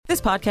This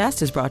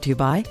podcast is brought to you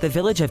by the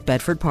Village of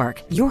Bedford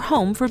Park, your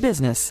home for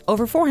business.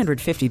 Over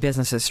 450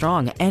 businesses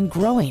strong and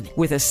growing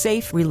with a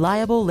safe,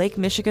 reliable Lake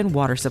Michigan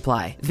water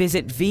supply.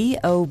 Visit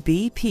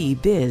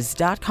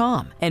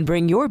VOBPBiz.com and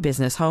bring your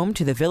business home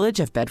to the Village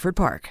of Bedford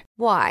Park.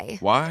 Why?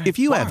 Why? If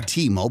you have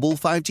T-Mobile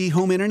 5G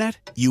home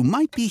internet, you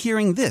might be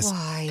hearing this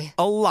Why?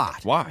 a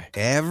lot. Why?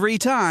 Every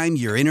time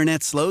your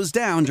internet slows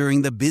down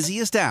during the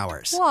busiest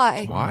hours.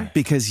 Why? Why?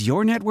 Because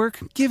your network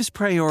gives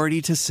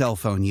priority to cell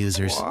phone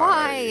users.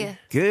 Why?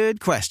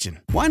 Good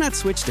question. Why not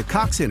switch to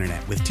Cox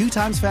Internet with 2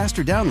 times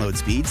faster download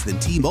speeds than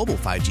T-Mobile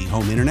 5G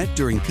home internet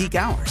during peak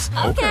hours?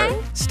 Okay.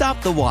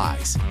 Stop the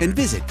whys and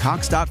visit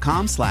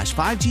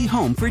cox.com/5G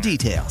home for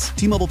details.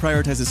 T-Mobile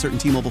prioritizes certain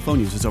T-Mobile phone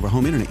users over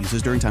home internet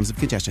users during times of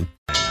congestion.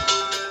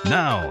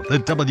 Now, the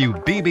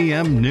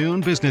WBBM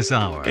Noon Business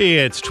Hour.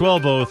 It's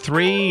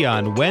 12:03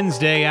 on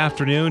Wednesday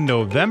afternoon,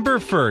 November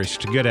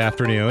 1st. Good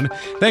afternoon.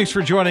 Thanks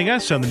for joining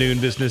us on the Noon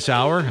Business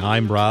Hour.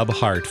 I'm Rob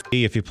Hart.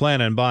 If you plan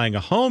on buying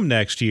a home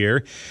next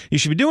year, you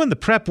should be doing the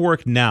prep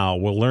work now.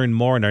 We'll learn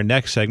more in our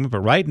next segment, but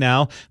right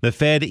now, the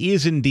Fed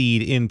is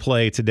indeed in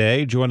play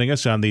today. Joining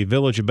us on the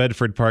Village of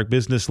Bedford Park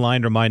business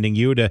line, reminding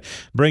you to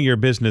bring your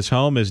business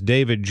home, is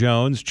David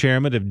Jones,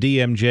 chairman of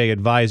DMJ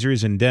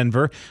Advisors in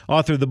Denver,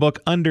 author of the book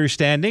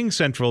Understanding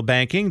Central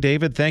Banking.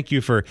 David, thank you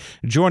for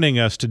joining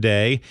us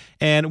today.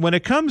 And when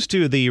it comes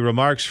to the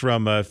remarks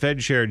from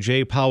Fed Chair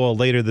Jay Powell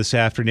later this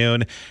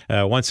afternoon,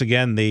 once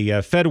again,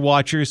 the Fed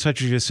watchers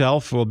such as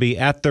yourself will be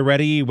at the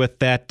ready with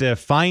that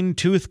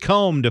fine-tooth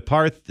comb to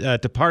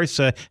parse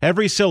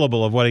every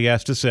syllable of what he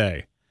has to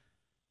say.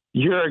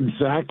 You're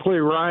exactly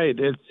right.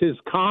 It's his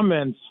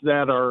comments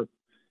that are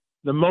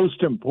the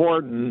most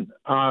important.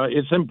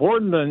 It's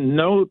important to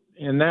note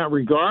in that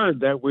regard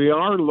that we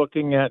are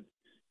looking at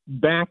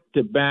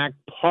back-to-back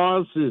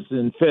pauses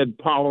in Fed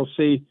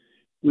policy.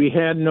 We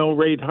had no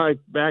rate hike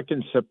back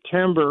in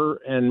September,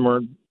 and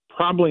we're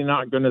probably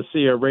not going to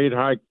see a rate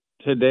hike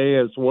today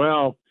as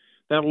well.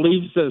 That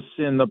leaves us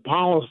in the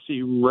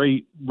policy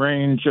rate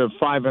range of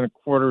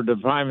 5.25% to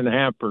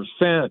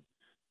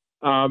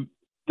 5.5%.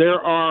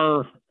 There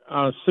are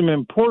some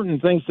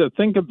important things to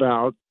think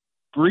about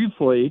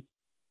briefly.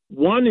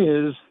 One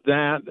is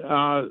that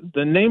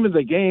the name of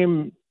the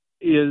game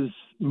is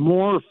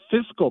more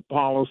fiscal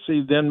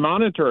policy than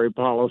monetary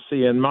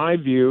policy. In my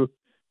view,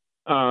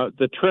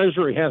 the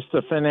Treasury has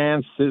to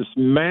finance this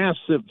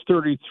massive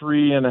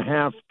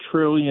 $33.5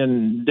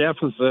 trillion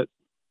deficit.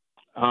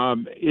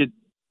 It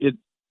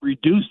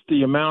reduced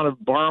the amount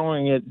of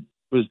borrowing it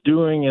was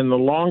doing in the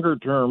longer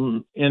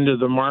term into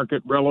the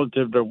market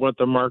relative to what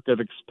the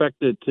market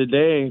expected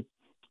today.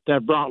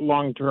 That brought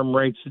long-term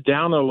rates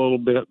down a little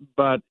bit,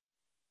 but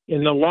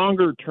in the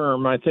longer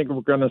term, I think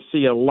we're going to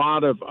see a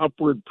lot of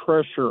upward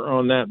pressure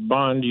on that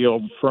bond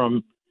yield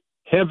from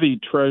heavy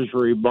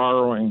Treasury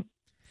borrowing.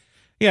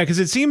 Yeah, because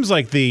it seems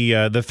like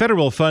the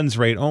federal funds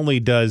rate only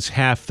does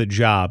half the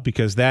job,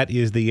 because that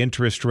is the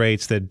interest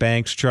rates that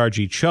banks charge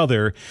each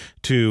other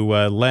to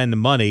lend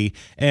money.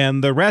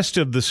 And the rest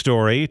of the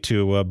story,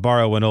 to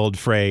borrow an old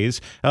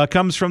phrase,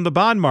 comes from the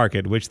bond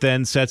market, which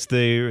then sets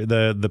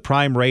the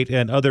prime rate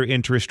and other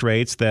interest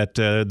rates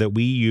that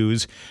we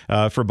use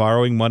for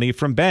borrowing money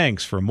from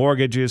banks, for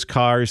mortgages,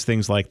 cars,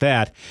 things like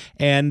that.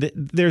 And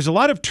there's a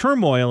lot of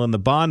turmoil in the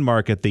bond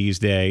market these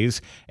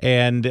days,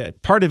 and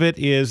part of it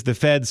is the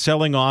Fed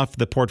selling off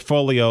the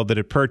portfolio that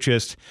it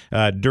purchased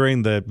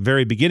during the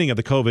very beginning of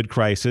the COVID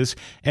crisis.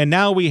 And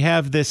now we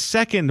have this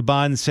second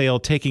bond sale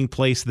taking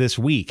place this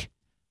week.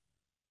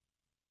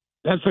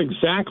 That's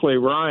exactly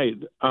right.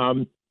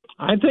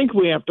 I think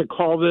we have to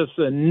call this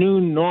a new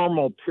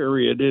normal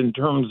period in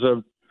terms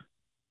of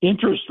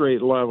interest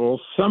rate levels.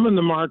 Some in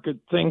the market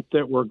think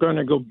that we're going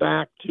to go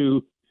back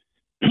to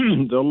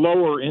the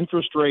lower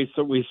interest rates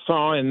that we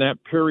saw in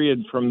that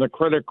period from the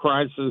credit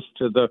crisis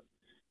to the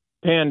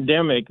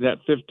pandemic, that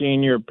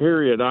 15-year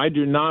period. I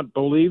do not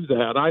believe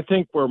that. I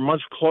think we're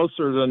much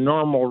closer to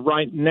normal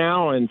right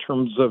now in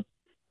terms of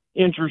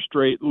interest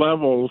rate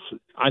levels.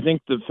 I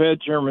think the Fed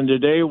chairman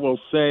today will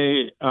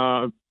say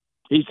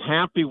he's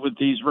happy with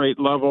these rate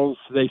levels.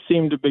 They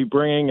seem to be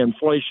bringing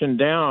inflation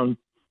down,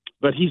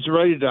 but he's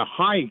ready to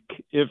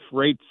hike if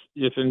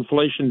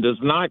inflation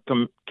does not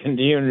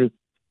continue to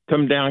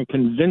come down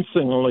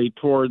convincingly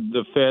toward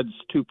the Fed's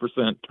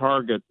 2%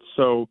 target.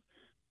 So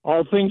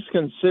all things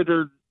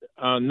considered,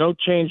 no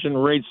change in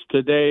rates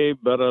today,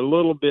 but a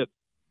little bit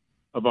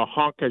of a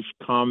hawkish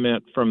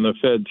comment from the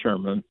Fed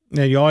chairman.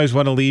 Now, you always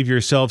want to leave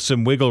yourself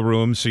some wiggle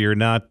room so you're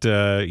not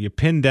you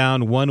pinned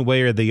down one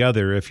way or the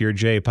other if you're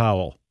Jay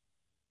Powell.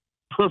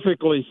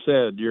 Perfectly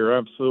said. You're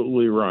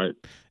absolutely right.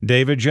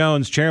 David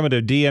Jones, chairman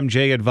of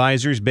DMJ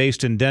Advisors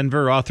based in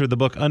Denver, author of the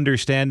book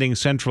Understanding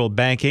Central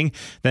Banking.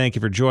 Thank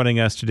you for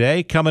joining us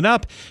today. Coming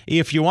up,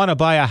 if you want to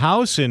buy a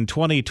house in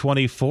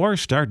 2024,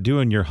 start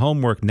doing your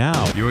homework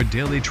now. Your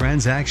daily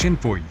transaction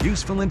for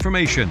useful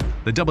information.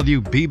 The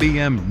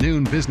WBBM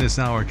Noon Business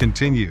Hour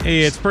continues.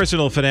 It's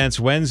Personal Finance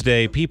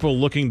Wednesday. People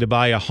looking to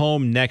buy a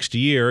home next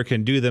year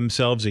can do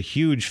themselves a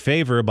huge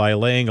favor by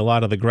laying a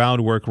lot of the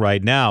groundwork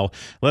right now.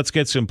 Let's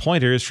get some pointers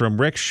pointers from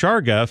Rick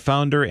Sharga,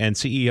 founder and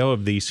CEO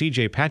of the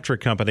C.J.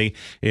 Patrick Company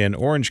in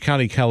Orange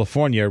County,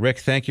 California. Rick,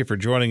 thank you for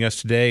joining us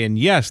today. And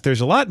yes,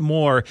 there's a lot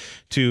more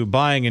to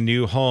buying a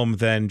new home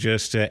than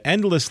just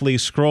endlessly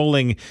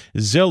scrolling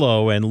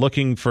Zillow and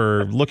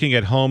looking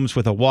at homes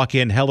with a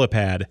walk-in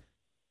helipad.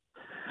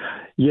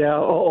 Yeah,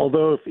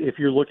 although if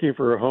you're looking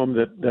for a home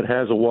that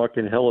has a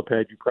walk-in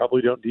helipad, you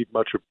probably don't need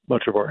much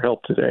of our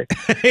help today.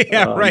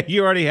 Yeah, right.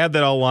 You already had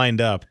that all lined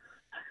up.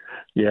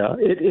 Yeah,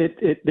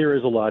 there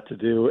is a lot to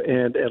do,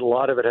 and a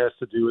lot of it has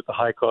to do with the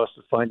high cost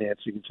of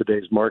financing in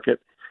today's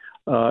market.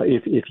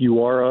 If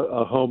you are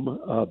a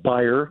home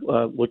buyer,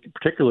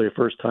 particularly a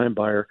first-time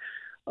buyer,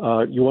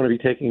 you want to be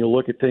taking a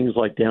look at things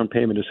like down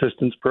payment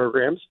assistance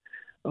programs,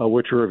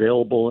 which are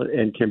available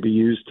and can be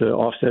used to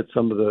offset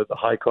some of the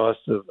high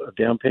costs of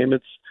down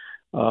payments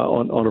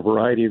on a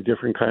variety of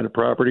different kind of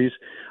properties.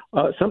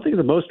 Something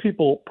that most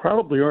people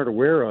probably aren't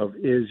aware of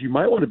is you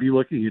might want to be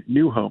looking at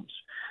new homes.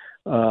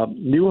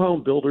 New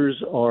home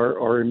builders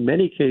are in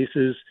many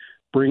cases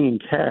bringing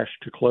cash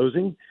to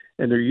closing,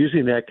 and they're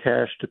using that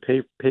cash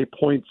to pay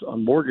points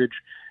on mortgage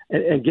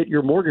and get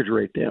your mortgage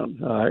rate down.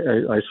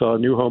 I saw a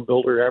new home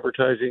builder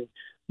advertising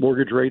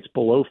mortgage rates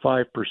below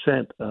 5%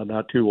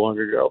 not too long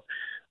ago.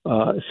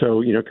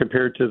 So,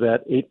 compared to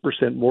that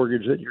 8%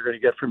 mortgage that you're going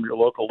to get from your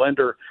local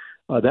lender,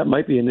 that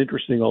might be an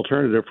interesting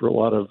alternative for a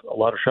lot of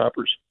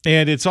shoppers.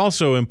 And it's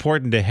also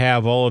important to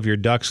have all of your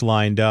ducks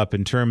lined up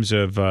in terms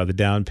of the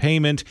down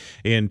payment,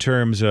 in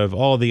terms of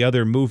all the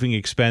other moving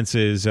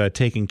expenses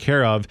taken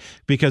care of,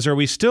 because are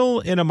we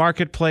still in a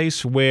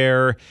marketplace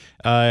where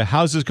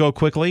houses go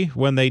quickly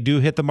when they do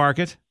hit the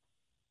market?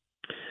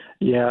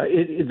 Yeah,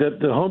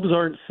 the homes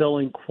aren't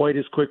selling quite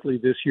as quickly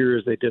this year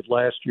as they did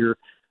last year,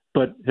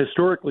 but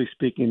historically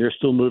speaking, they're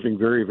still moving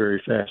very,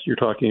 very fast. You're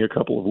talking a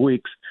couple of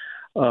weeks.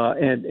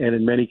 And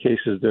in many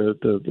cases,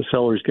 the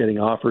seller's getting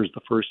offers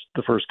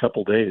the first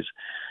couple days.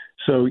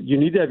 So you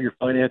need to have your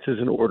finances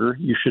in order.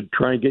 You should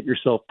try and get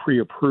yourself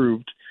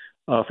pre-approved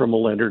from a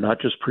lender,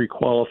 not just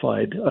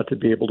pre-qualified to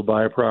be able to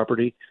buy a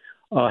property.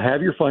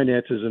 Have your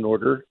finances in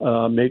order.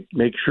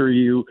 Make sure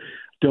you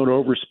don't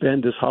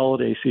overspend this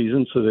holiday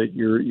season so that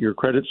your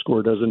credit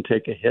score doesn't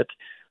take a hit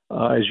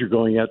as you're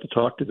going out to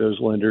talk to those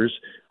lenders.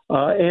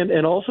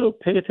 And also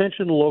pay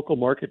attention to local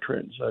market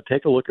trends.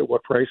 Take a look at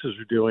what prices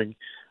are doing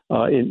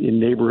in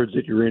neighborhoods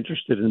that you're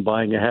interested in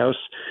buying a house,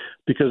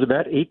 because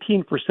about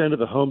 18% of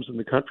the homes in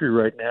the country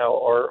right now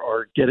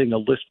are getting a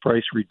list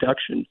price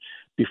reduction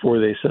before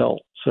they sell.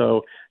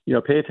 So,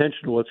 pay attention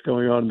to what's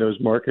going on in those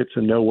markets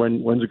and know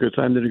when's a good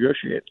time to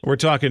negotiate. We're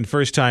talking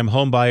first-time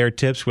homebuyer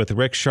tips with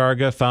Rick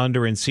Sharga,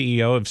 founder and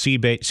CEO of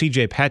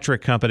C.J.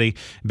 Patrick Company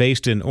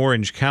based in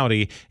Orange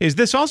County. Is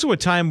this also a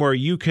time where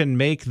you can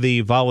make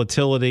the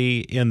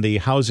volatility in the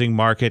housing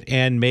market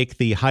and make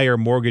the higher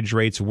mortgage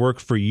rates work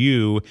for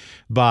you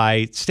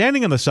by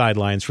standing on the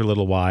sidelines for a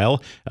little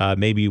while,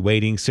 maybe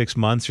waiting 6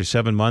 months or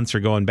 7 months or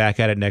going back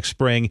at it next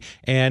spring,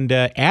 and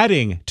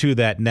adding to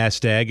that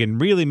nest egg and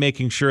really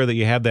making sure that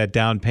you have that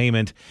down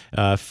payment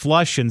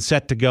flush and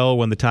set to go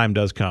when the time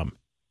does come?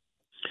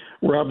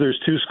 Rob, there's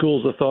two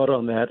schools of thought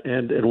on that,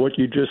 and what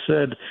you just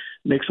said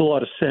makes a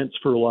lot of sense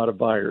for a lot of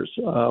buyers.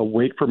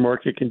 Wait for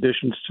market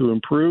conditions to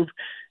improve.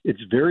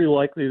 It's very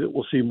likely that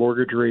we'll see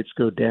mortgage rates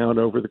go down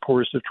over the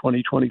course of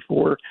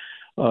 2024.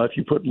 If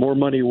you put more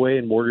money away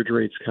and mortgage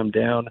rates come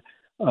down,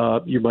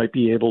 you might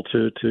be able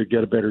to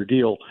get a better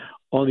deal.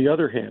 On the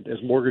other hand, as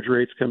mortgage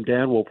rates come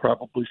down, we'll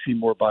probably see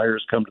more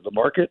buyers come to the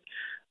market.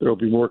 There will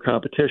be more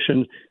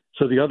competition.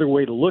 So the other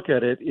way to look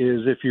at it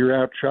is if you're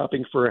out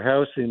shopping for a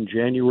house in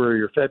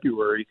January or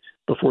February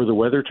before the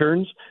weather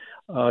turns,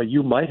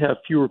 you might have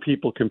fewer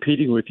people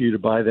competing with you to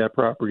buy that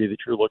property that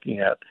you're looking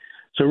at.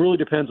 So it really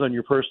depends on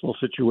your personal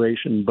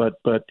situation,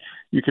 but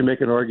you can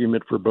make an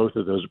argument for both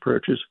of those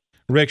approaches.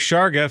 Rick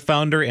Sharga,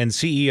 founder and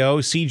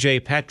CEO, C.J.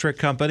 Patrick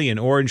Company in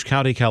Orange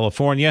County,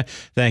 California.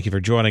 Thank you for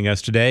joining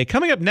us today.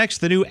 Coming up next,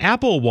 the new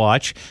Apple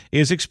Watch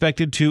is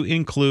expected to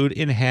include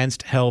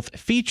enhanced health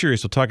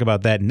features. We'll talk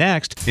about that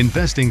next.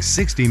 Investing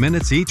 60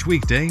 minutes each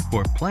weekday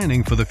for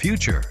planning for the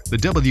future. The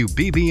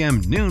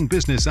WBBM Noon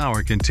Business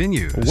Hour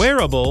continues.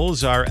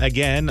 Wearables are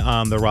again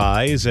on the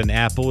rise, and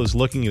Apple is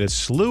looking at a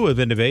slew of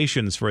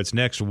innovations for its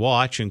next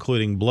watch,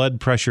 including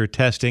blood pressure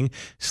testing,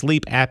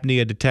 sleep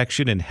apnea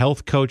detection, and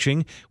health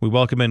coaching.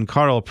 We welcome in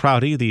Carl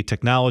Prouty, the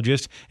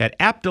technologist at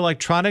Apt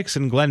Electronics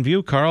in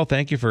Glenview. Carl,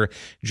 thank you for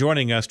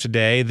joining us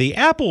today. The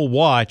Apple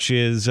Watch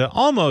is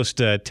almost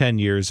 10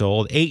 years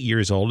old, 8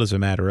 years old as a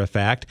matter of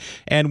fact.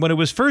 And when it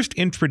was first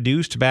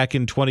introduced back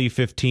in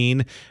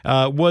 2015,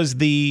 was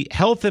the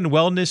health and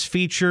wellness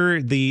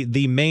feature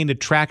the main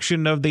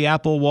attraction of the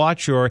Apple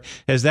Watch, or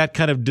has that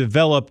kind of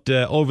developed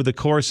over the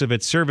course of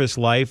its service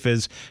life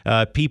as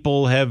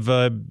people have,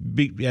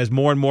 as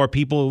more and more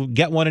people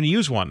get one and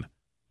use one?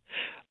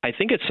 I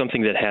think it's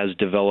something that has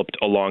developed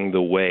along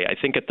the way. I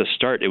think at the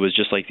start it was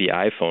just like the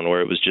iPhone,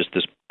 where it was just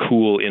this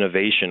cool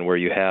innovation where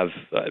you have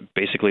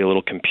basically a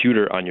little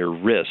computer on your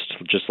wrist,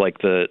 just like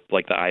the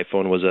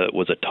iPhone was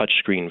a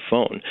touchscreen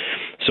phone.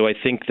 So I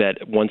think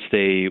that once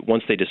they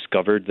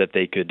discovered that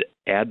they could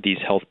add these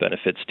health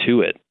benefits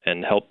to it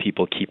and help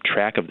people keep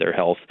track of their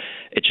health,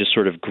 it just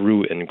sort of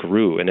grew and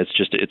grew, and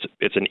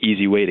it's an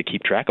easy way to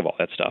keep track of all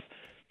that stuff.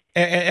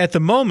 At the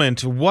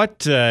moment,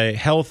 what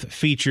health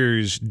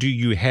features do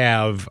you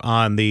have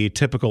on the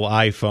typical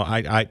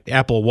iPhone,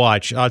 Apple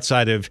Watch,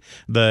 outside of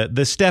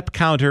the step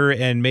counter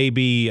and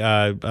maybe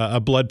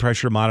a blood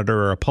pressure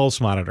monitor or a pulse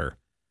monitor?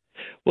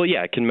 Well,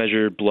 yeah, it can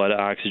measure blood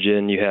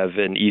oxygen. You have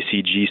an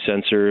ECG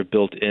sensor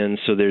built in,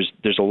 so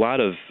there's a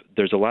lot of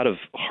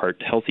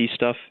heart healthy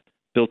stuff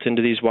built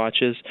into these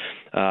watches.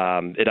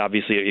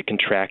 It can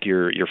track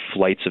your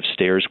flights of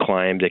stairs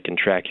climbed. It can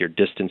track your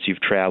distance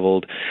you've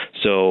traveled.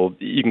 So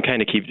you can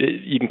kind of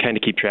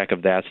keep track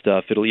of that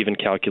stuff. It'll even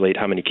calculate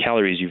how many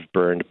calories you've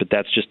burned. But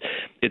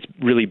it's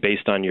really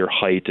based on your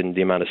height and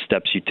the amount of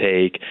steps you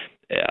take.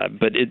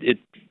 But it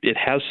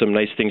has some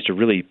nice things to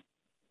really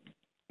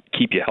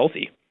keep you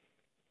healthy.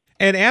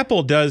 And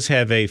Apple does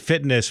have a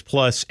Fitness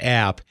Plus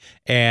app,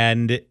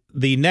 and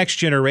the next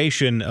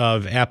generation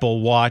of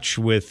Apple Watch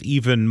with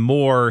even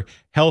more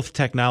health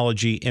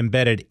technology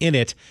embedded in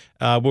it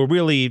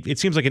it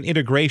seems like an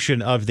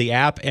integration of the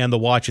app and the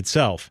watch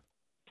itself.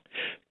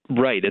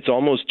 Right. It's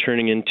almost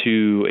turning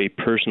into a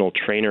personal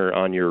trainer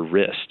on your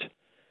wrist.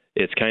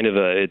 It's kind of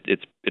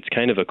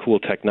a cool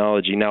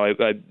technology. Now,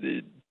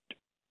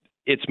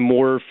 it's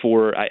more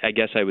for, I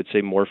guess I would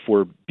say, more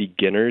for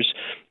beginners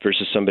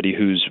versus somebody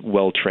who's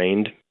well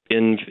trained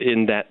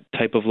in that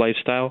type of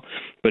lifestyle,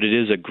 but it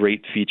is a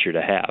great feature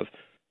to have.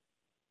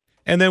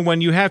 And then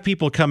when you have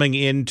people coming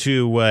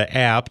into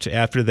Apt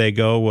after they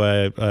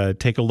go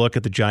take a look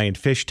at the giant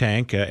fish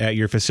tank at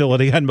your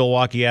facility on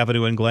Milwaukee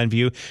Avenue in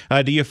Glenview,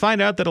 do you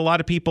find out that a lot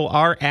of people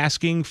are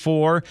asking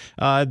for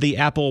the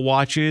Apple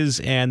Watches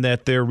and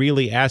that they're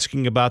really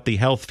asking about the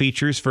health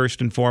features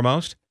first and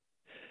foremost?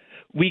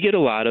 We get a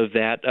lot of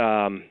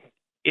that.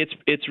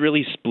 It's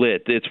really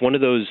split. It's one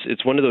of those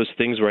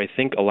things where I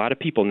think a lot of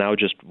people now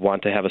just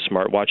want to have a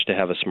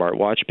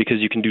smartwatch because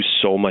you can do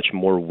so much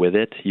more with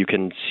it. You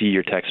can see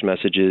your text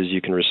messages,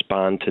 you can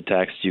respond to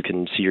text, you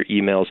can see your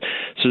emails.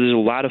 So there's a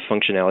lot of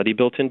functionality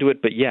built into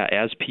it. But yeah,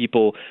 as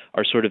people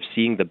are sort of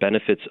seeing the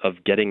benefits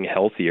of getting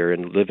healthier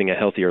and living a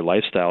healthier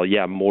lifestyle,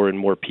 yeah, more and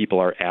more people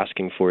are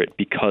asking for it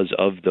because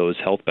of those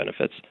health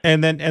benefits.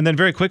 And then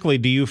very quickly,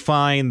 do you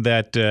find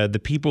that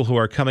the people who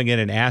are coming in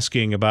and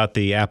asking about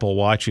the Apple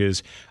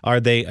Watches, are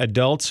they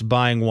adults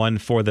buying one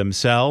for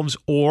themselves,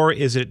 or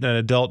is it an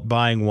adult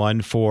buying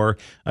one for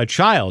a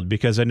child?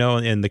 Because I know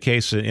in the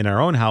case in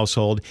our own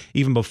household,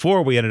 even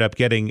before we ended up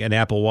getting an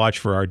Apple Watch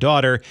for our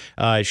daughter,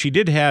 she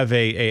did have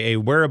a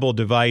wearable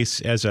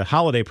device as a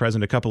holiday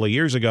present a couple of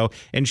years ago,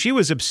 and she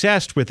was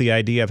obsessed with the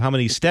idea of how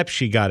many steps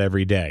she got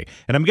every day.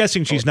 And I'm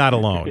guessing she's not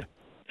alone.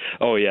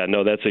 Oh, yeah.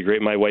 No, that's a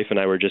great. My wife and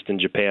I were just in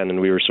Japan, and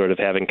we were sort of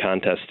having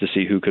contests to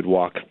see who could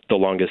walk the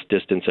longest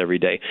distance every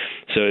day.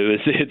 So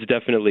it's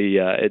definitely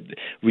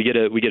we get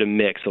a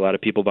mix. A lot of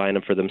people buying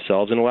them for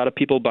themselves, and a lot of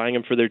people buying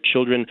them for their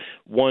children.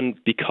 One,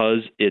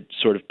 because it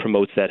sort of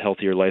promotes that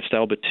healthier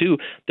lifestyle, but two,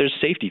 there's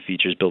safety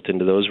features built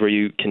into those where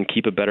you can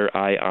keep a better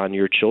eye on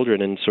your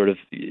children and sort of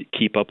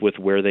keep up with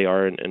where they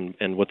are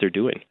and what they're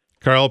doing.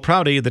 Carl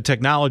Prouty, the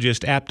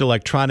technologist, Apt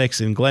Electronics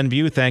in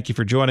Glenview, thank you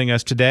for joining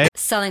us today.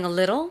 Selling a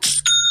little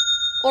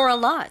or a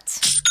lot?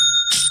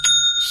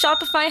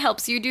 Shopify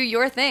helps you do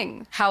your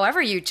thing,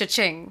 however you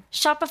cha-ching.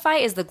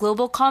 Shopify is the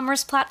global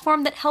commerce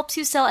platform that helps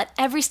you sell at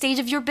every stage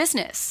of your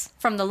business.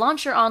 From the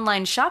launch your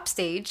online shop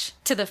stage,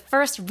 to the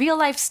first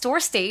real-life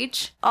store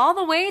stage, all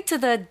the way to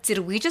the did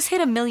we just hit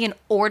 1 million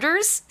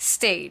orders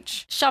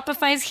stage.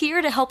 Shopify's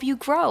here to help you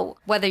grow.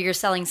 Whether you're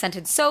selling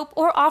scented soap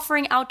or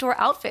offering outdoor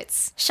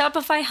outfits,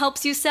 Shopify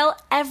helps you sell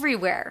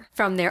everywhere.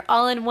 From their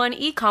all-in-one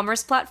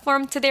e-commerce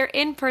platform to their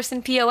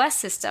in-person POS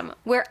system,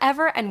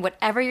 wherever and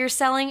whatever you're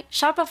selling,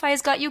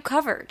 Shopify's got you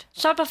covered.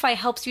 Shopify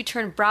helps you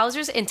turn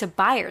browsers into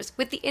buyers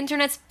with the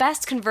internet's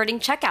best converting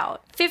checkout.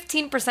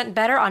 15%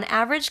 better on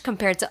average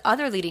compared to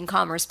other leading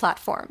commerce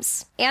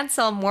platforms. And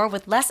sell more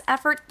with less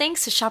effort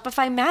thanks to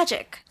Shopify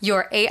Magic,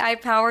 your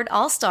AI-powered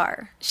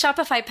all-star.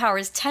 Shopify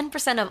powers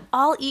 10% of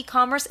all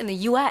e-commerce in the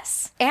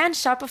U.S. And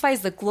Shopify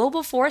is the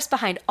global force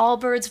behind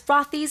Allbirds,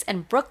 Rothy's,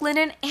 and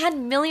Brooklinen,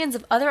 and millions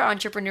of other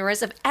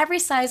entrepreneurs of every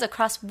size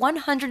across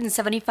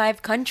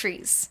 175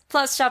 countries.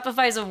 Plus,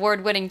 Shopify's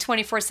award-winning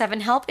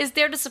 24/7 help is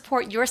there to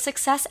support your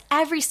success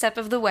every step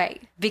of the way.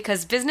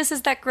 Because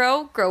businesses that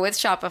grow with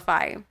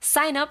Shopify.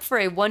 Sign up for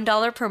a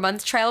 $1 per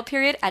month trial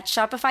period at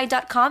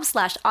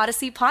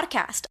shopify.com/Odyssey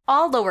Podcast,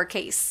 all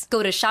lowercase.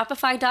 Go to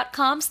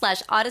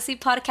shopify.com/Odyssey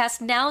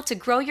Podcast now to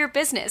grow your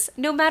business,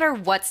 no matter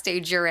what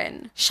stage you're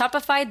in.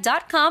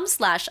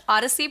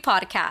 Shopify.com/Odyssey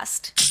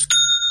Podcast.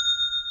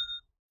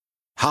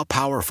 How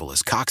powerful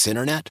is Cox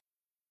Internet?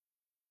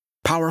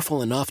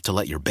 Powerful enough to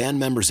let your band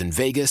members in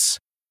Vegas,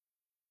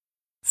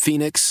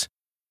 Phoenix,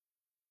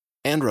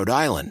 and Rhode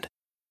Island.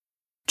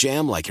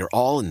 Jam like you're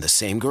all in the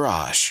same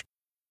garage.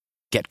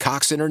 Get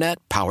Cox Internet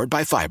powered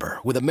by fiber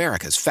with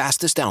America's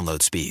fastest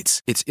download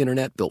speeds. It's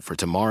internet built for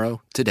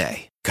tomorrow,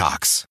 today.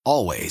 Cox,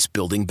 always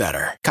building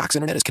better. Cox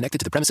Internet is connected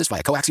to the premises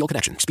via coaxial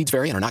connection. Speeds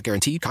vary and are not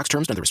guaranteed. Cox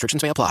terms and other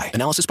restrictions may apply.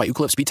 Analysis by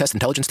Ookla of Speed Test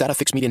Intelligence Data.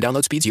 Fixed median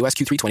download speeds. US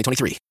Q3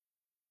 2023.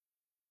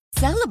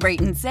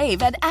 Celebrate and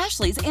save at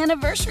Ashley's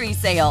Anniversary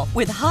Sale.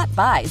 With Hot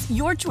Buys,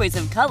 your choice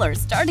of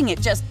colors starting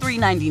at just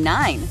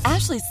 $3.99.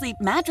 Ashley Sleep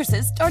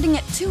mattresses starting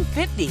at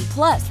 $2.50.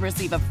 Plus,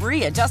 receive a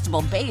free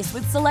adjustable base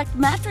with select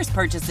mattress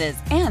purchases.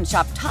 And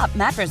shop top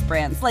mattress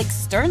brands like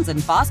Stearns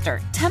 & Foster,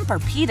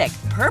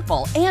 Tempur-Pedic,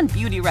 Purple, and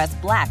Beautyrest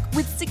Black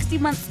with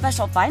 60-month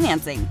special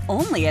financing.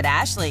 Only at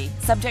Ashley.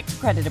 Subject to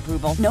credit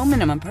approval. No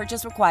minimum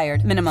purchase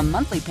required. Minimum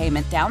monthly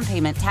payment, down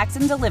payment, tax,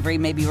 and delivery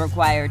may be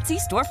required. See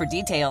store for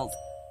details.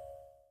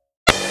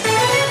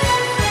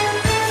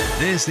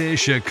 This is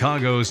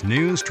Chicago's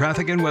news,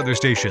 traffic, and weather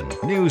station,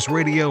 News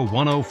Radio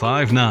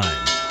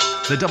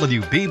 105.9. The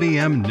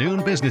WBBM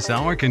Noon Business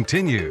Hour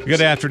continues. Good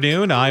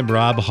afternoon. I'm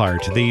Rob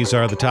Hart. These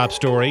are the top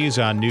stories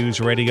on News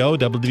Radio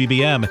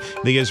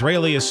WBBM. The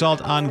Israeli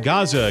assault on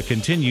Gaza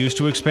continues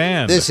to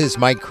expand. This is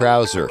Mike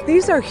Krauser.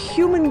 These are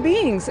human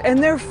beings,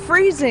 and they're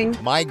freezing.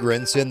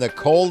 Migrants in the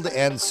cold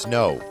and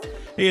snow.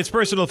 It's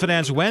Personal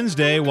Finance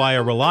Wednesday, why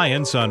a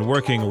reliance on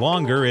working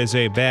longer is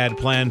a bad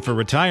plan for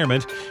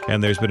retirement.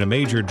 And there's been a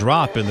major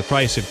drop in the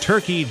price of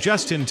turkey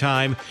just in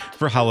time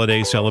for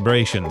holiday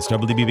celebrations.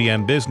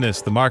 WBBM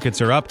Business, the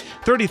markets are up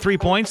 33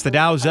 points. The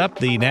Dow's up.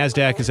 The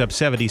NASDAQ is up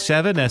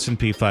 77.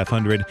 S&P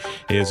 500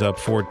 is up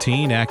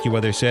 14.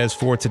 AccuWeather says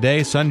for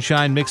today,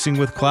 sunshine mixing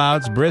with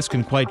clouds, brisk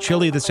and quite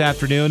chilly this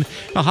afternoon.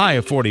 A high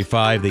of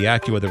 45. The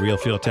AccuWeather real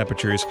field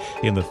temperatures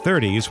in the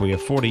 30s. We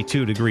have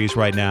 42 degrees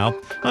right now.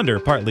 Under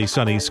partly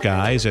sunny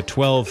skies at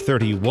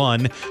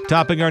 12:31.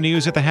 Topping our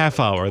news at the half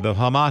hour, the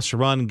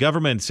Hamas-run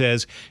government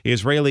says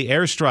Israeli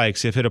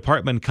airstrikes have hit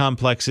apartment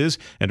complexes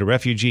and a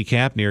refugee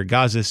camp near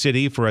Gaza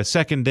City for a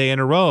second day in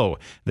a row.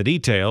 The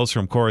details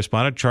from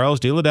correspondent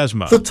Charles De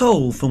Ledesma. The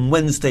toll from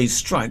Wednesday's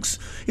strikes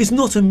is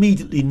not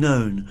immediately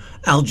known.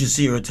 Al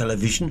Jazeera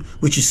television,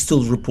 which is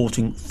still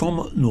reporting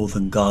from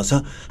northern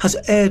Gaza, has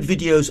aired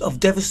videos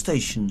of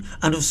devastation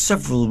and of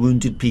several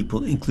wounded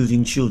people,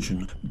 including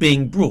children,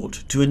 being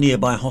brought to a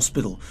nearby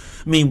hospital.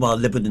 Meanwhile,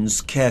 Lebanon's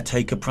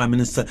caretaker Prime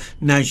Minister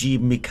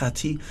Najib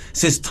Mikati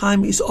says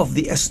time is of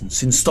the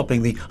essence in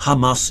stopping the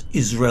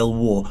Hamas-Israel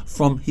war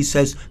from, he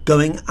says,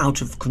 going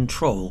out of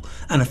control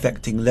and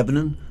affecting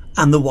Lebanon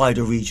and the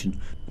wider region.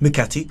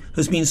 Mikati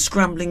has been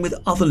scrambling with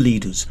other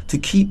leaders to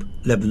keep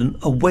Lebanon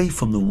away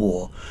from the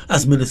war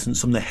as militants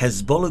from the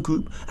Hezbollah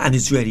group and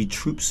Israeli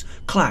troops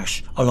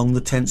clash along the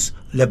tense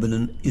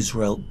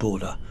Lebanon-Israel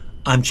border.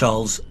 I'm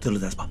Charles De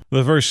Ledesma.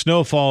 The first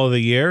snowfall of the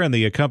year and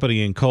the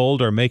accompanying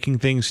cold are making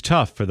things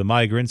tough for the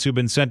migrants who've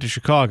been sent to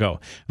Chicago.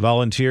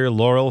 Volunteer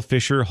Laurel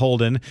Fisher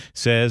Holden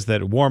says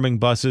that warming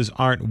buses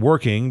aren't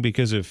working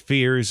because of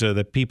fears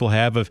that people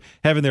have of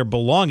having their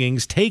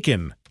belongings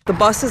taken. The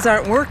buses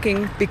aren't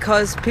working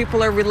because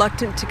people are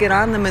reluctant to get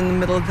on them in the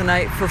middle of the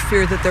night for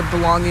fear that their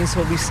belongings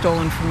will be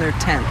stolen from their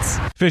tents.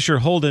 Fisher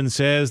Holden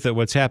says that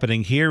what's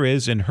happening here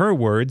is, in her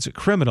words,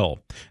 criminal.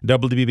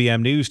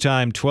 WBBM News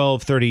Time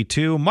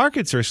 12:32.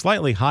 Markets are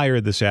slightly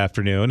higher this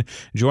afternoon.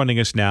 Joining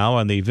us now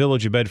on the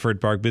Village of Bedford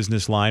Park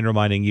business line,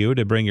 reminding you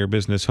to bring your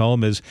business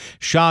home, is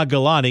Shah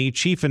Galani,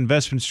 Chief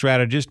Investment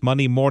Strategist,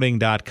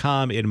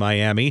 MoneyMorning.com in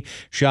Miami.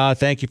 Shah,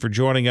 thank you for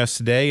joining us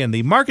today. And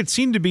the markets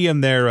seem to be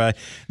in their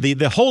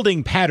the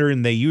holding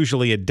pattern they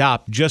usually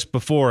adopt just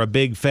before a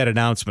big Fed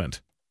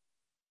announcement.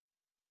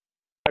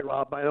 Hi,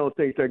 Rob. I don't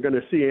think they're going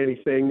to see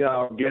anything,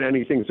 get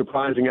anything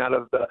surprising out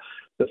of the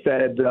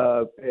Fed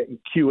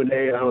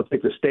Q&A. I don't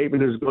think the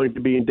statement is going to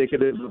be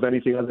indicative of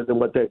anything other than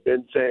what they've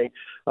been saying.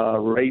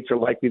 Rates are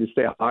likely to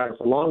stay higher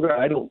for longer.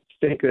 I don't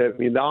think that,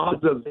 the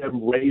odds of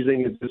them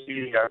raising it this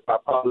year are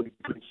probably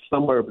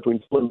somewhere between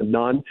slim and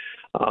none.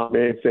 And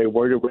if they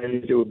were to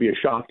raise, it would be a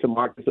shock to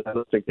markets. I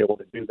don't think they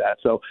want to do that.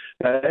 So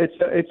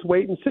it's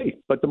wait and see.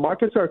 But the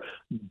markets are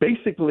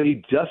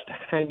basically just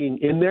hanging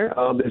in there.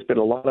 There's been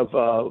a lot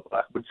of,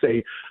 I would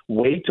say,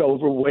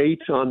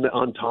 overweight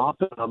on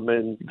top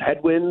and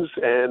headwinds.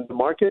 And the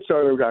markets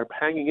are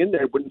hanging in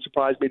there. It wouldn't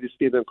surprise me to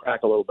see them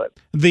crack a little bit.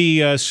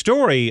 The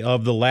story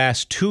of the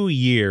last 2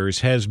 years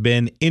has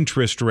been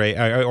interest rate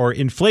or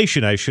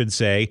inflation, I should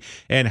say,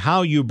 and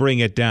how you bring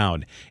it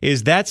down.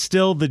 Is that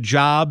still the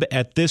job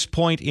at this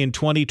point in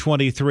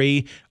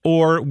 2023,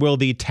 or will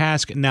the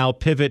task now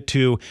pivot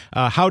to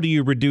how do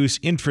you reduce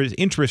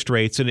interest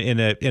rates in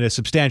a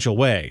substantial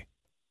way?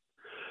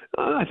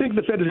 I think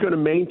the Fed is going to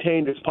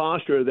maintain its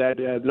posture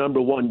that number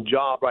one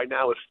job right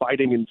now is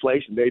fighting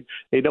inflation.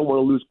 They don't want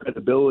to lose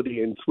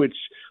credibility and switch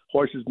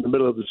horses in the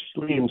middle of the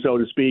stream, so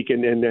to speak,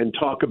 and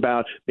talk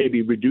about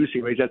maybe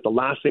reducing rates. That's the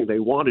last thing they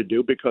want to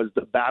do because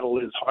the battle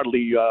is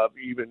hardly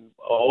even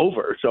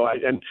over. So,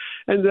 and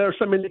there are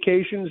some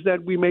indications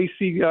that we may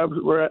see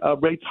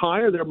rates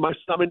higher. There are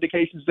some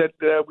indications that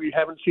we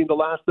haven't seen the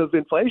last of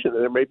inflation,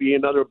 and there may be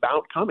another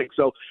bout coming.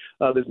 So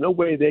there's no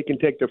way they can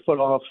take their foot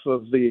off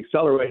of the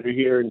accelerator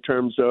here in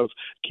terms of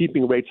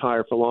keeping rates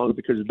higher for long,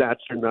 because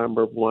that's their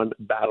number one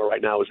battle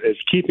right now is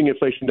keeping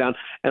inflation down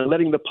and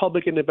letting the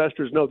public and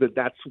investors know that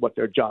that's what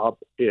their job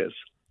is.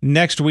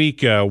 Next week,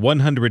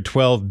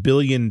 $112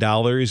 billion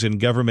in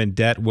government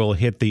debt will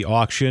hit the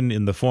auction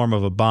in the form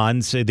of a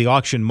bond, the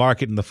auction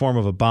market in the form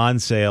of a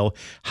bond sale.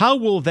 How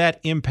will that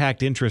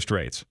impact interest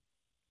rates?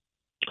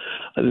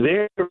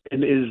 There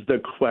is the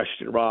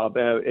question, Rob.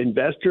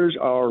 Investors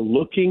are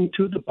looking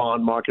to the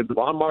bond market. The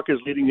bond market is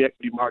leading the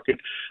equity market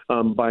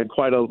by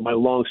a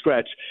long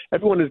stretch.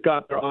 Everyone has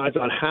got their eyes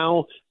on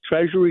how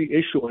Treasury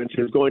issuance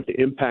is going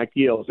to impact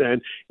yields.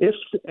 And if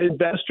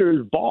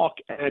investors balk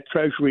at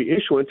Treasury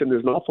issuance, and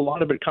there's an awful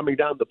lot of it coming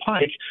down the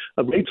pike,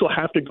 rates will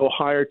have to go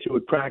higher to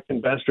attract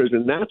investors.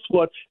 And that's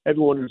what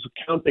everyone is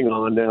counting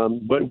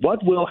on. But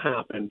what will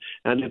happen?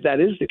 And if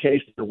that is the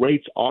case, the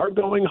rates are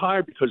going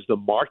higher because the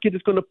market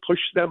is going to push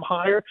them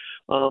higher,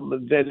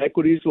 then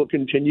equities will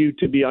continue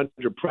to be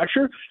under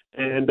pressure.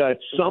 And at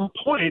some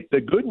point,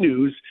 the good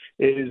news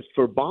is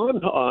for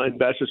bond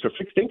investors, for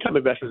fixed income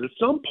investors, at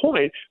some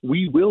point,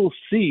 we will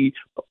see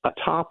a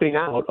topping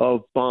out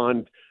of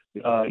bond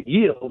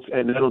yields,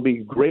 and that'll be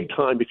a great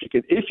time if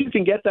you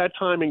can get that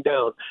timing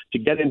down to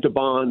get into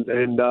bonds,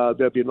 and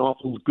there'll be an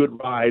awful good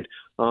ride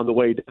on the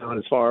way down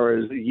as far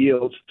as the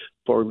yields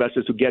for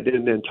investors who get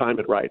in and time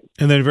it right.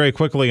 And then very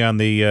quickly on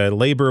the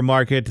labor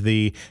market,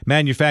 the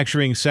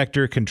manufacturing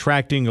sector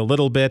contracting a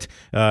little bit.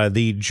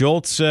 The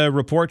JOLTS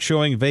report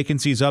showing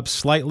vacancies up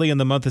slightly in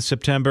the month of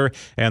September,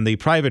 and the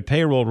private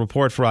payroll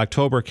report for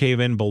October came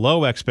in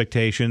below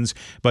expectations.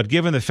 But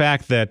given the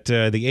fact that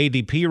the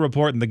ADP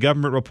report and the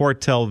government report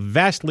tell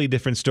vastly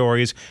different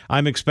stories,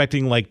 I'm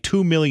expecting like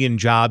 2 million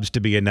jobs to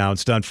be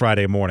announced on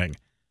Friday morning.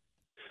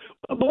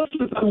 Most of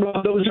the time,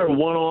 Rob, those are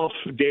one-off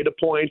data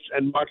points,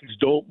 and markets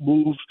don't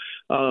move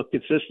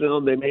consistently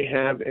on. They may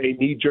have a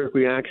knee-jerk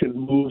reaction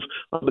move,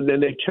 and then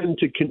they tend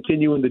to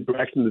continue in the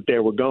direction that they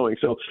were going.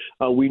 So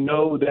we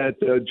know that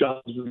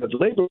jobs in the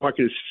labor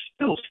market is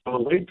still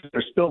strong. Wages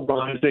are still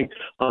rising.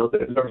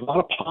 There's a lot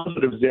of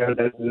positives there,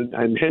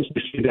 and hence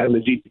we see that in the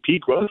GDP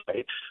growth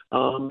rate.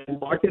 And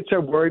markets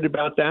are worried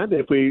about that.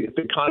 If the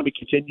economy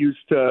continues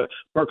to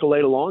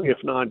percolate along, if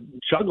not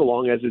chug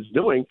along as it's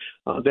doing,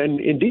 then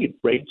indeed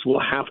rates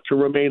will have to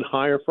remain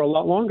higher for a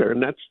lot longer.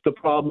 And that's the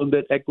problem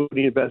that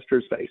equity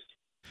investors face.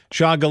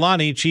 Shah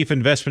Gilani, Chief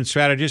Investment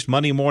Strategist,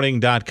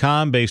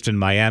 MoneyMorning.com, based in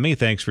Miami.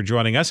 Thanks for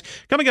joining us.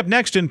 Coming up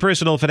next in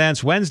Personal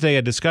Finance Wednesday,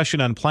 a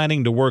discussion on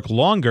planning to work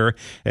longer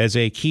as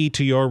a key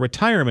to your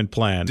retirement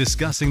plan.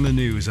 Discussing the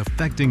news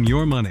affecting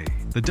your money.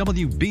 The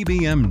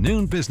WBBM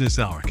Noon Business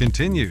Hour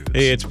continues.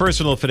 It's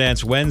Personal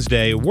Finance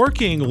Wednesday.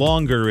 Working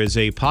longer is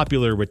a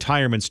popular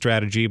retirement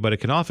strategy, but it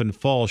can often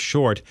fall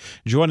short.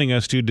 Joining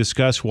us to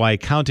discuss why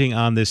counting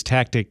on this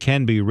tactic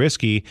can be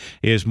risky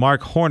is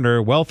Mark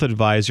Horner, Wealth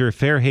Advisor,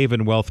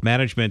 Fairhaven Wealth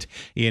Management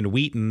in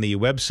Wheaton. The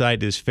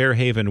website is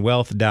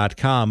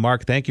fairhavenwealth.com.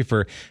 Mark, thank you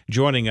for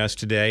joining us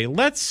today.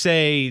 Let's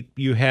say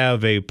you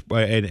have a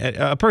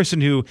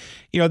person who,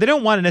 they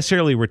don't want to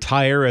necessarily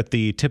retire at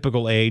the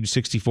typical age,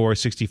 64,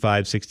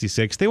 65,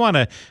 66. They want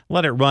to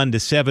let it run to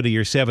 70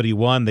 or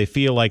 71. They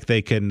feel like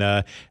they can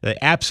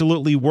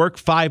absolutely work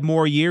 5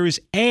 more years,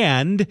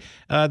 and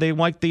they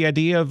like the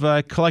idea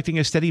of collecting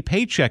a steady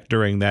paycheck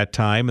during that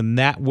time, and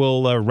that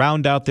will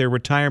round out their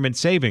retirement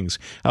savings.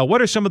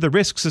 What are some of the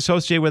risks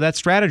associated with that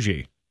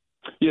strategy?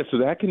 Yeah, so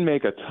that can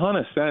make a ton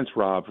of sense,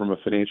 Rob, from a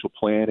financial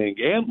planning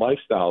and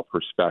lifestyle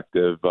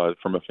perspective.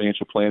 From a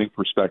financial planning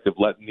perspective,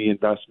 letting the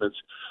investments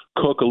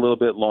cook a little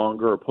bit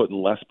longer or putting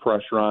less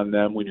pressure on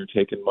them when you're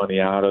taking money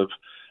out of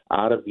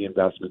the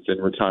investments in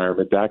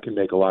retirement, that can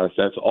make a lot of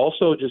sense.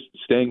 Also, just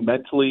staying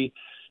mentally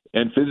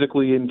and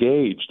physically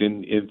engaged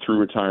in through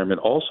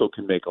retirement also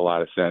can make a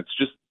lot of sense.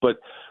 But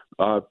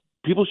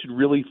people should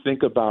really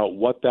think about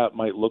what that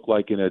might look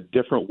like in a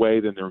different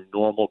way than their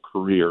normal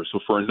career. So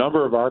for a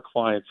number of our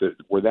clients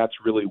where that's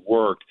really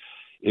worked,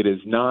 it is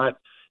not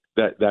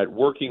that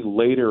working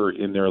later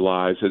in their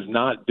lives has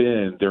not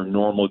been their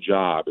normal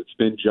job. It's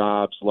been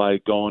jobs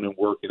like going and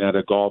working at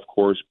a golf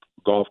course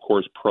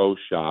pro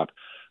shop,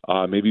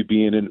 maybe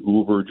being an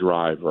Uber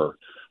driver,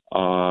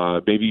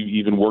 maybe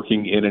even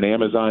working in an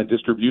Amazon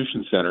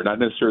distribution center, not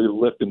necessarily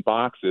lifting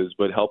boxes,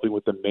 but helping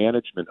with the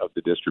management of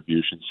the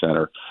distribution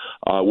center,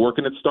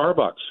 working at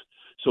Starbucks.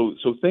 So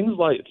things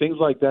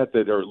like that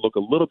look a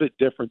little bit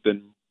different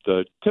than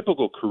the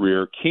typical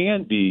career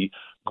can be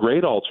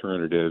great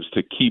alternatives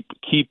to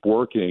keep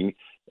working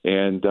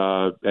and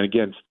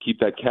again, keep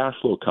that cash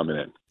flow coming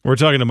in. We're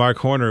talking to Mark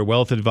Horner,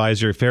 wealth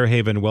advisor,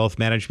 Fairhaven Wealth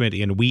Management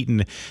in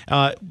Wheaton.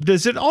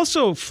 Does it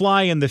also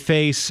fly in the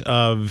face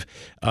of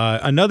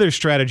another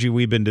strategy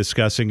we've been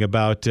discussing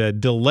about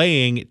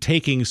delaying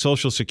taking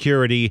Social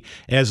Security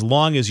as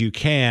long as you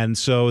can,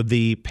 so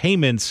the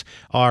payments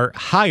are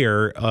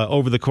higher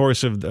over the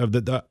course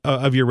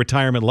of your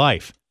retirement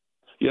life?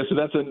 Yeah, so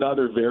that's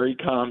another very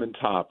common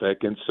topic,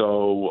 and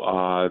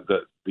so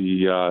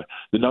the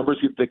numbers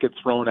that get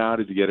thrown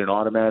out is you get an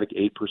automatic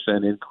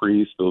 8%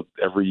 increase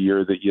every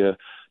year that you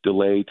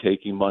delay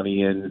taking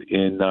money in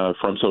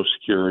from Social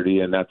Security,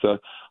 and that's a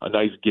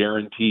nice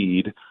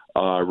guaranteed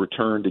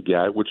return to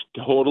get, which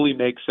totally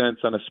makes sense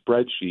on a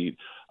spreadsheet.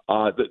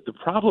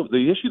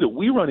 The issue that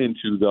we run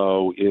into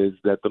though is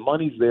that the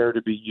money's there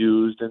to be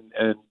used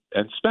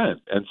and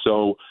spent, and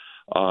so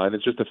and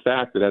it's just a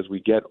fact that as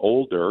we get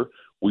older,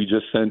 we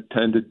just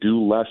tend to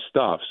do less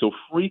stuff. So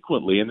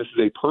frequently, and this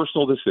is a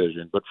personal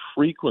decision, but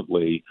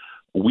frequently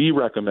we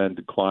recommend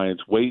to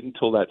clients wait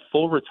until that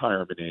full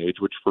retirement age,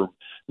 which for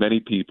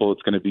many people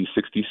it's going to be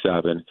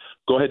 67.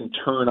 Go ahead and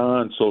turn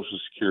on Social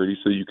Security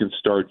so you can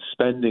start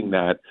spending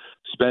that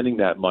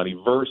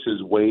money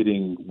versus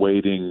waiting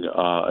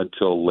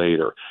until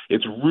later.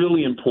 It's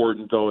really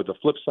important, though, at the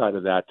flip side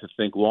of that, to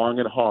think long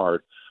and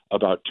hard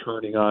about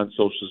turning on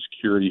Social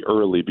Security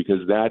early,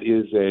 because that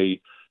is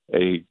a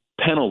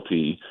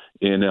penalty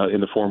in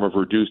the form of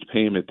reduced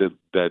payment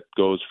that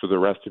goes for the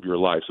rest of your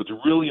life. So it's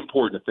really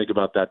important to think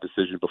about that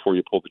decision before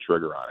you pull the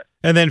trigger on it.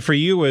 And then for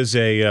you as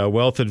a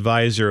wealth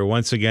advisor,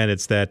 once again,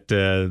 it's that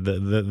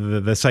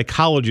the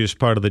psychologist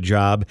part of the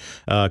job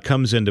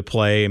comes into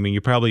play. I mean,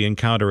 you probably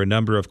encounter a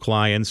number of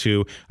clients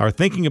who are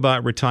thinking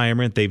about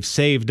retirement. They've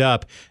saved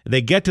up.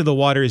 They get to the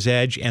water's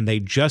edge and they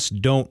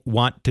just don't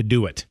want to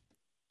do it.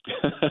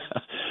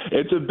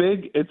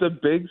 It's a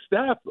big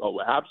step. Oh,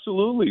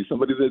 absolutely.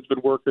 Somebody that's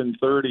been working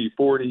 30,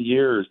 40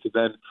 years to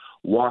then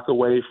walk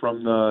away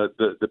from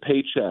the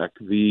paycheck,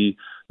 the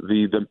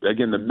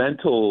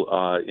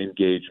mental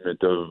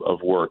engagement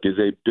of work is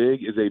a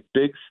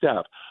big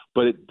step.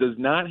 But it does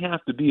not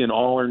have to be an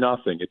all or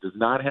nothing. It does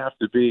not have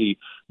to be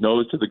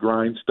nose to the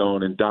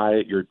grindstone and die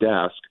at your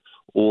desk,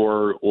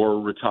 or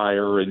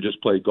retire and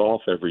just play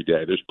golf every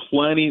day. There's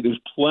plenty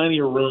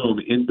of room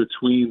in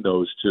between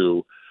those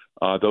two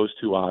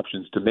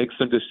options to make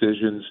some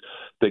decisions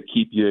that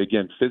keep you,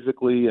 again,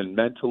 physically and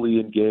mentally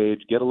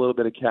engaged, get a little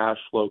bit of cash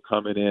flow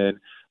coming in,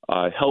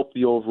 help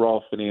the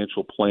overall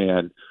financial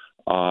plan,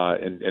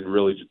 and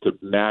really just to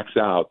max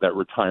out that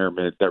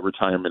retirement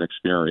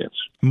experience.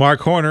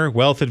 Mark Horner,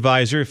 wealth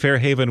advisor,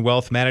 Fairhaven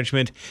Wealth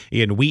Management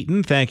in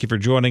Wheaton. Thank you for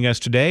joining us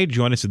today.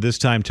 Join us at this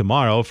time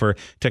tomorrow for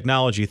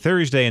Technology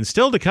Thursday, and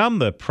still to come,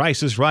 The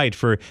Price is Right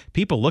for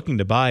people looking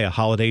to buy a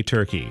holiday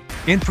turkey.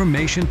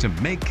 Information to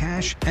make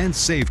cash and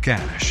save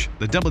cash.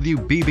 The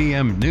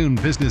WBBM Noon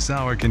Business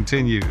Hour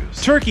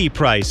continues. Turkey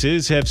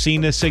prices have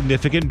seen a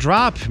significant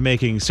drop,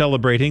 making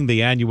celebrating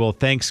the annual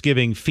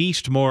Thanksgiving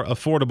feast more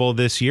affordable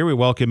this year. We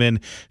welcome in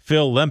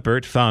Phil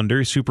Lempert,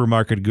 founder,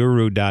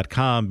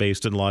 supermarketguru.com,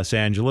 based in Los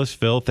Angeles.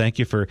 Phil, thank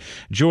you for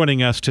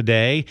joining us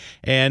today.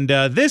 And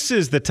this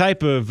is the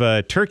type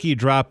of turkey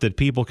drop that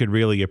people could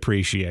really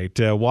appreciate,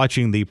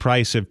 watching the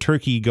price of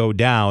turkey go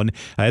down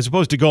as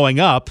opposed to going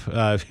up.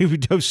 We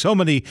have so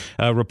many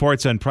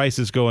reports on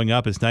prices going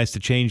up. It's nice to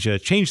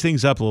change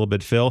things up a little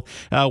bit, Phil.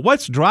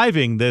 What's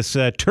driving this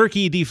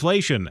turkey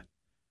deflation?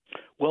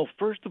 Well,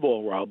 first of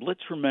all, Rob,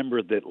 let's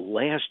remember that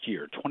last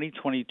year,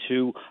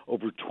 2022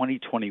 over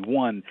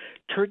 2021,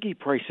 turkey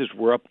prices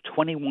were up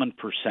 21%.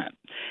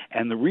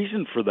 And the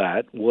reason for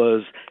that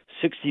was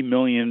 60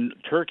 million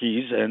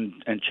turkeys and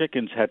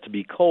chickens had to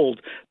be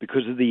culled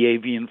because of the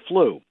avian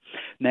flu.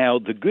 Now,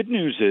 the good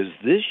news is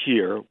this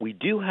year we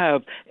do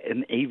have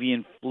an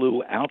avian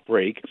flu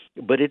outbreak,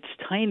 but it's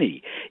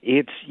tiny.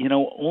 It's,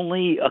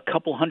 only a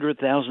couple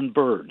 100,000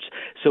 birds.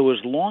 So as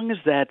long as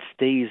that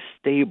stays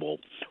stable,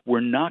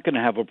 we're not going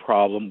to have a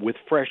problem with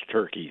fresh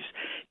turkeys.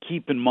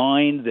 Keep in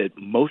mind that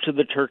most of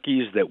the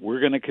turkeys that we're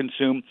going to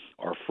consume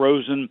are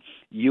frozen.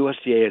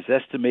 USDA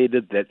has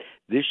estimated that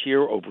this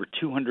year over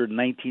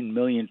 219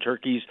 million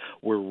turkeys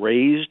were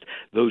raised.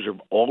 Those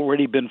have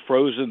already been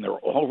frozen. They're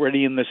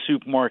already in the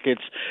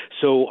supermarkets.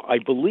 So I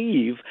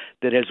believe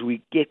that as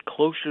we get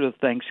closer to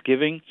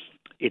Thanksgiving,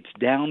 it's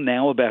down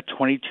now about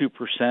 22%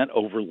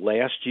 over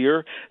last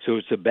year, so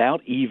it's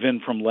about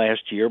even from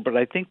last year. But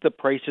I think the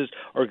prices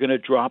are going to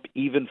drop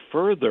even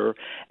further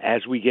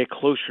as we get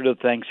closer to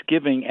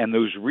Thanksgiving, and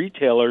those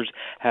retailers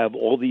have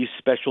all these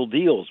special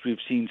deals. We've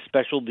seen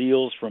special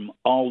deals from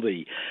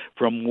Aldi,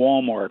 from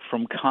Walmart,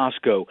 from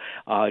Costco.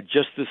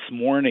 Just this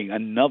morning,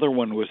 another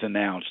one was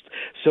announced.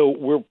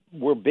 So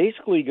we're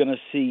basically going to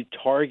see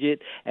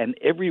Target and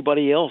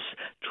everybody else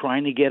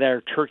trying to get our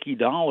turkey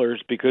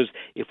dollars, because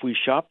if we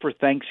shop for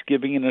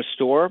Thanksgiving in a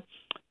store,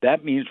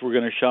 That means we're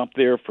going to shop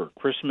there for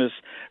Christmas,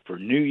 for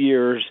New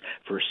Year's,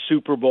 for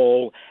Super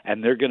Bowl,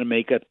 and they're going to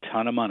make a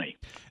ton of money.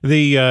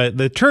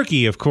 The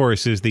turkey, of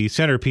course, is the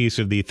centerpiece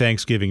of the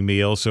Thanksgiving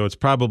meal, so it's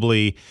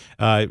probably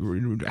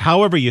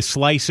however you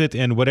slice it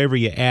and whatever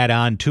you add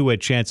on to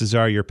it, chances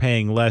are you're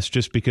paying less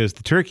just because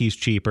the turkey's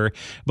cheaper.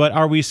 But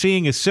are we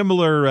seeing a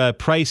similar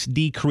price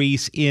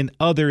decrease in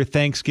other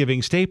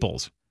Thanksgiving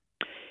staples?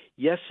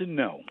 Yes and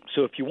no.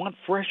 So if you want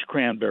fresh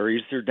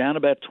cranberries, they're down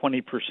about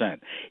 20%.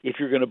 If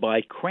you're going to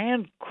buy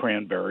canned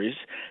cranberries,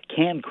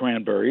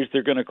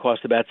 they're going to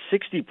cost about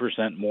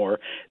 60% more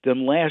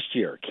than last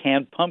year.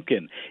 Canned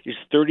pumpkin is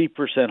 30%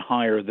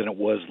 higher than it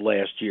was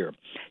last year.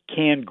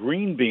 Canned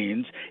green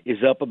beans is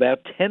up about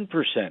 10%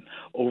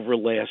 over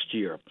last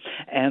year.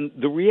 And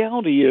the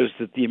reality is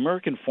that the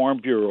American Farm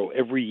Bureau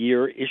every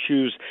year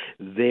issues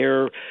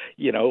their,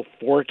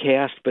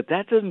 forecast, but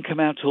that doesn't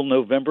come out till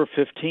November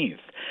 15th.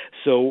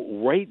 So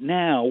right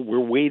now, we're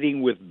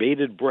waiting with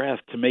bated breath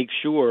to make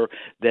sure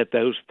that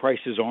those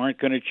prices aren't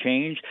going to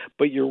change.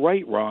 But you're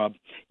right, Rob.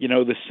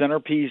 The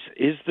centerpiece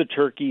is the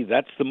turkey.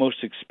 That's the most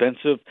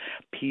expensive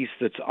piece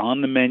that's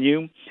on the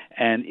menu.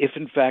 And if,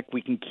 in fact,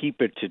 we can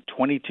keep it to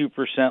 22%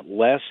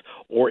 less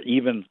or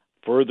even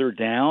further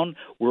down,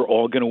 we're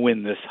all going to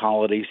win this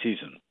holiday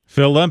season.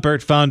 Phil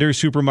Lempert, founder,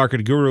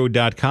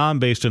 supermarketguru.com,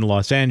 based in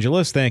Los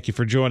Angeles. Thank you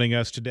for joining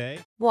us today.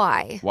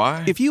 Why?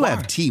 If you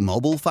have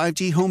T-Mobile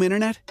 5G home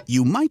internet,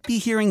 you might be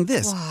hearing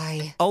this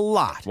a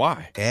lot.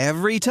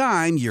 Every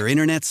time your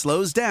internet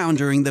slows down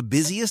during the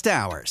busiest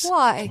hours.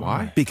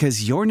 Why?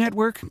 Because your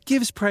network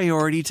gives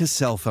priority to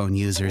cell phone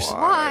users.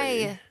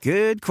 Why?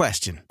 Good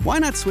question. Why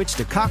not switch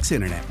to Cox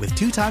Internet with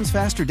 2 times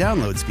faster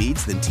download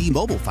speeds than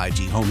T-Mobile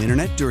 5G home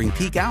internet during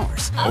peak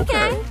hours?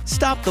 Okay.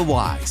 Stop the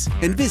whys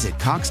and visit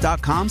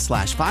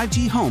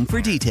cox.com/5G home for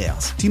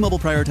details. T-Mobile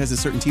prioritizes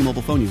certain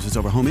T-Mobile phone users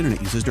over home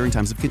internet users during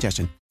times of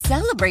congestion.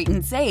 Celebrate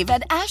and save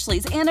at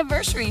Ashley's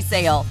Anniversary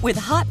Sale. With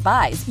Hot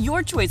Buys,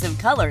 your choice of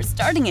colors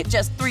starting at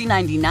just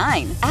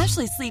 $3.99.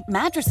 Ashley Sleep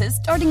mattresses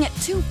starting at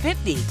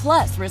 $2.50.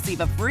 Plus,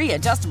 receive a free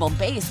adjustable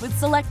base with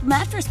select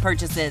mattress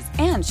purchases.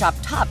 And shop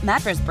top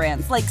mattress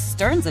brands like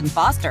Stearns &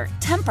 Foster,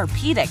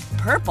 Tempur-Pedic,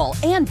 Purple,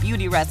 and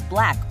Beautyrest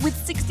Black with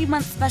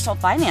 60-month special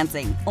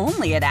financing.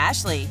 Only at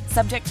Ashley.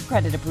 Subject to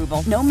credit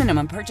approval. No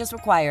minimum purchase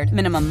required.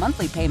 Minimum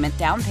monthly payment,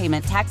 down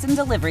payment, tax, and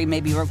delivery may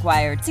be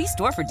required. See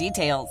store for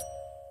details.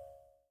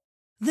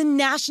 The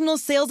national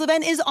sales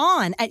event is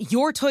on at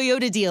your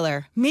Toyota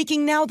dealer,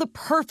 making now the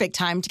perfect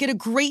time to get a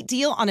great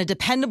deal on a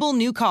dependable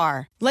new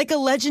car. Like a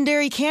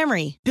legendary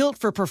Camry, built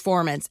for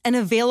performance and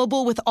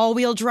available with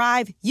all-wheel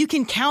drive, you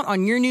can count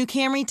on your new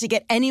Camry to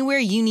get anywhere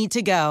you need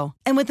to go.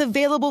 And with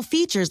available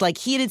features like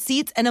heated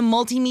seats and a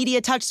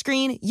multimedia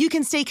touchscreen, you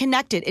can stay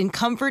connected in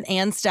comfort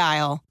and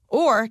style.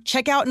 Or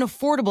check out an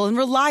affordable and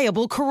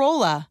reliable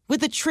Corolla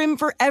with a trim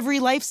for every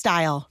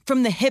lifestyle,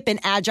 from the hip and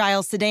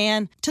agile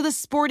sedan to the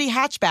sporty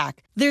hatchback.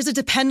 There's a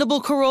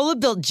dependable Corolla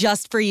built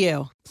just for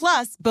you.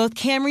 Plus, both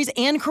Camrys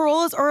and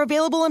Corollas are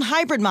available in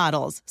hybrid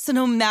models, so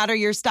no matter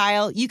your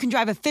style, you can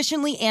drive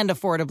efficiently and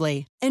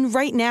affordably. And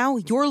right now,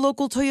 your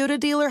local Toyota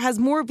dealer has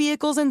more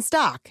vehicles in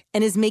stock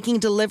and is making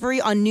delivery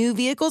on new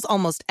vehicles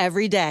almost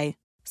every day.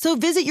 So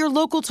visit your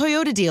local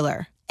Toyota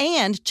dealer.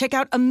 And check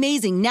out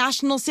amazing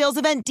national sales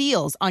event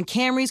deals on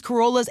Camrys,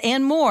 Corollas,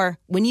 and more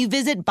when you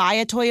visit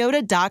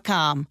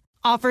buyatoyota.com.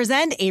 Offers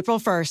end April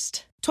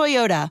 1st.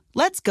 Toyota,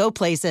 let's go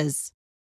places.